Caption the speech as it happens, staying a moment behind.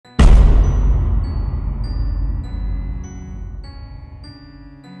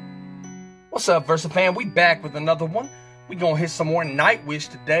What's up, Versifyer? We back with another one. We gonna hit some more Nightwish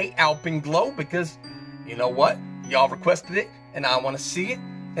today, Alpenglow, because you know what? Y'all requested it, and I want to see it.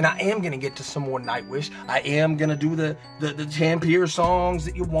 And I am gonna get to some more Nightwish. I am gonna do the Champier songs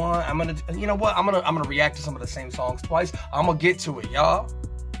that you want. I'm gonna, you know what? I'm gonna react to some of the same songs twice. I'm gonna get to it, y'all.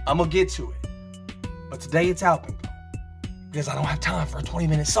 I'm gonna get to it. But today it's Alpenglow, because I don't have time for a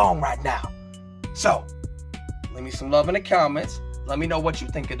 20-minute song right now. So, leave me some love in the comments. Let me know what you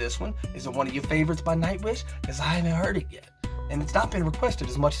think of this one. Is it one of your favorites by Nightwish? Because I haven't heard it yet. And it's not been requested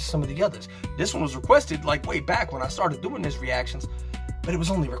as much as some of the others. This one was requested like way back when I started doing these reactions, but it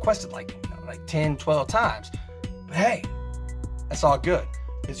was only requested like 10, 12 times. But hey, that's all good.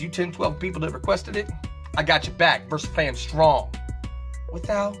 Because you 10, 12 people that requested it, I got your back. Versifyer strong.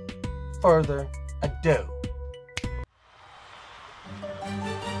 Without further ado.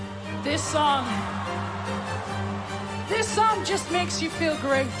 This song just makes you feel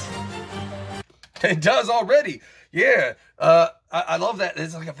great. It does already. Yeah. I love that.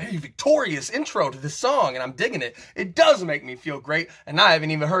 It's like a very victorious intro to this song, and I'm digging it. It does make me feel great, and I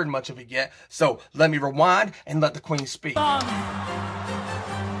haven't even heard much of it yet. So let me rewind and let the queen speak.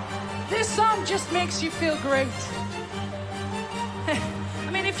 This song just makes you feel great. I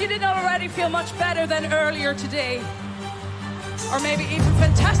mean, if you didn't already feel much better than earlier today, or maybe even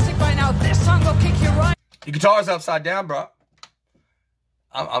fantastic by now, this song will kick you right. The guitar's upside down, bro.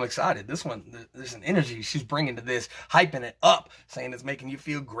 I'm excited. This one, there's an energy she's bringing to this, hyping it up, saying it's making you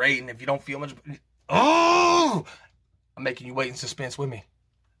feel great. And if you don't feel much, oh, I'm making you wait in suspense with me.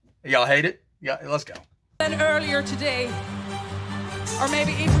 Y'all hate it? Yeah, let's go. Than earlier today, or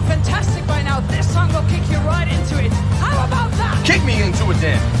maybe even fantastic by now, this song will kick you right into it. How about that? Kick me into it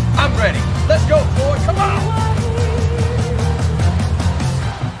then. I'm ready. Let's go, boy. Come on.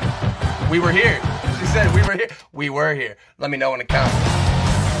 We were here. She said we were here. We were here. Let me know in the comments.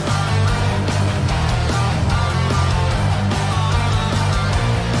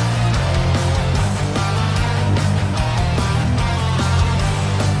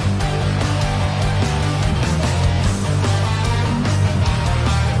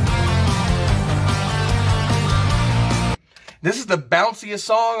 This is the bounciest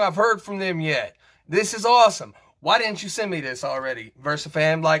song I've heard from them yet. This is awesome. Why didn't you send me this already,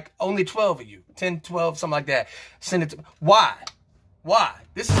 Versifyer? Like, only 12 of you. 10, 12, something like that. Send it to me. Why? Why?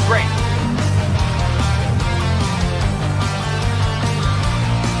 This is great.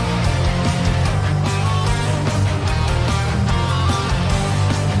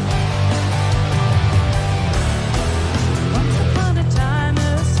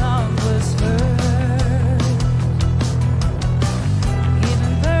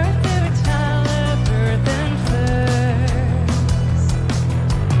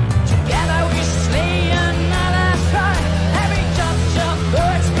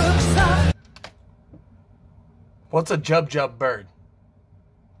 What's a jub jub bird?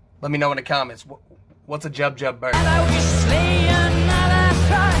 Let me know in the comments. What's a jub jub bird?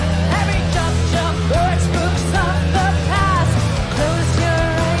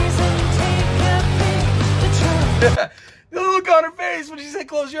 The look on her face when she said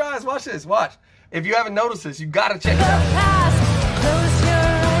close your eyes. Watch this, watch. If you haven't noticed this, you gotta check it out.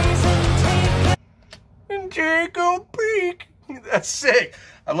 And take a peek. That's sick.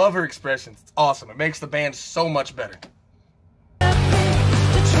 I love her expressions. It's awesome. It makes the band so much better.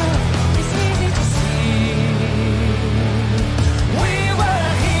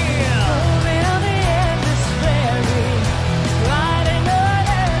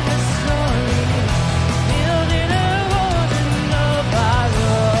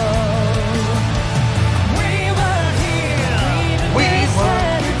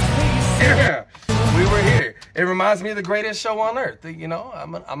 It reminds me of the greatest show on earth. You know,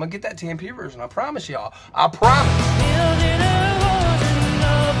 I'm gonna get that Champier version. I promise y'all. I promise.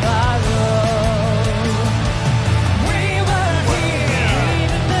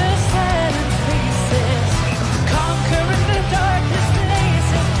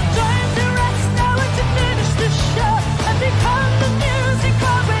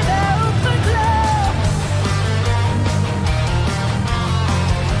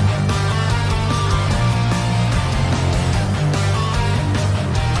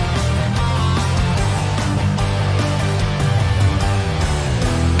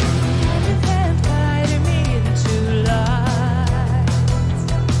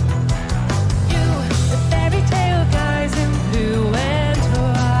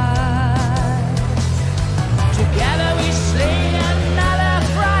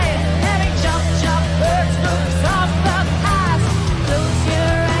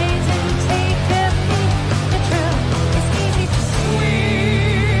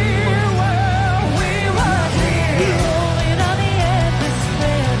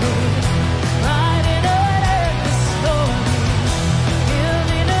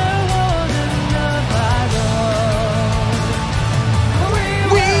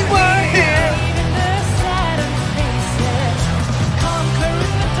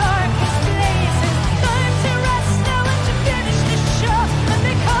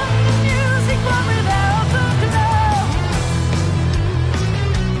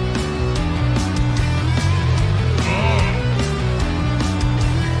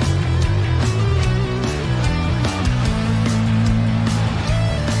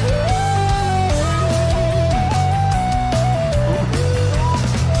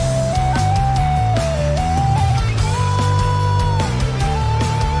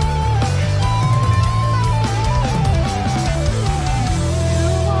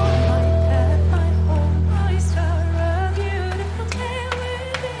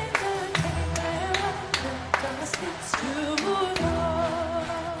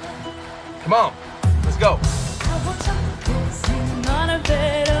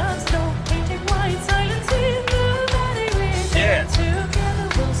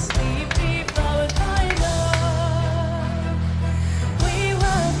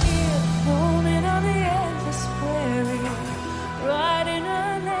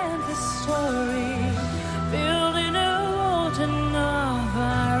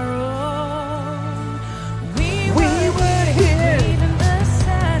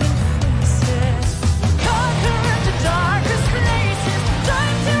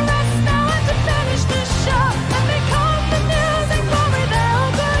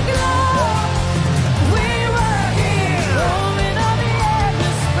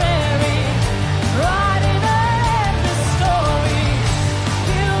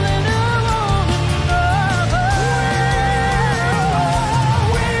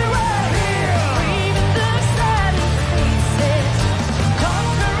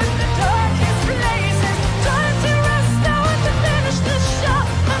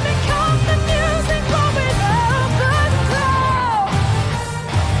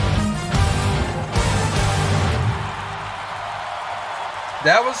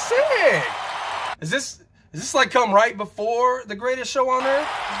 That was sick. Is this like come right before the greatest show on earth?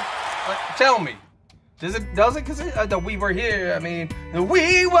 Like, tell me. Does it? Because the We Were Here. I mean, the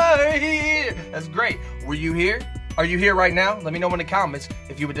We Were Here. That's great. Were you here? Are you here right now? Let me know in the comments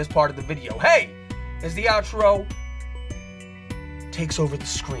if you were just part of the video. Hey, as the outro takes over the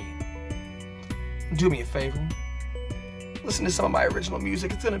screen, do me a favor. Listen to some of my original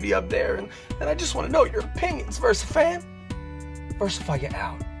music. It's going to be up there. And I just want to know your opinions, Versifyer. Versifyer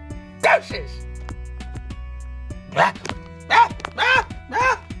out. Deuces! Blah.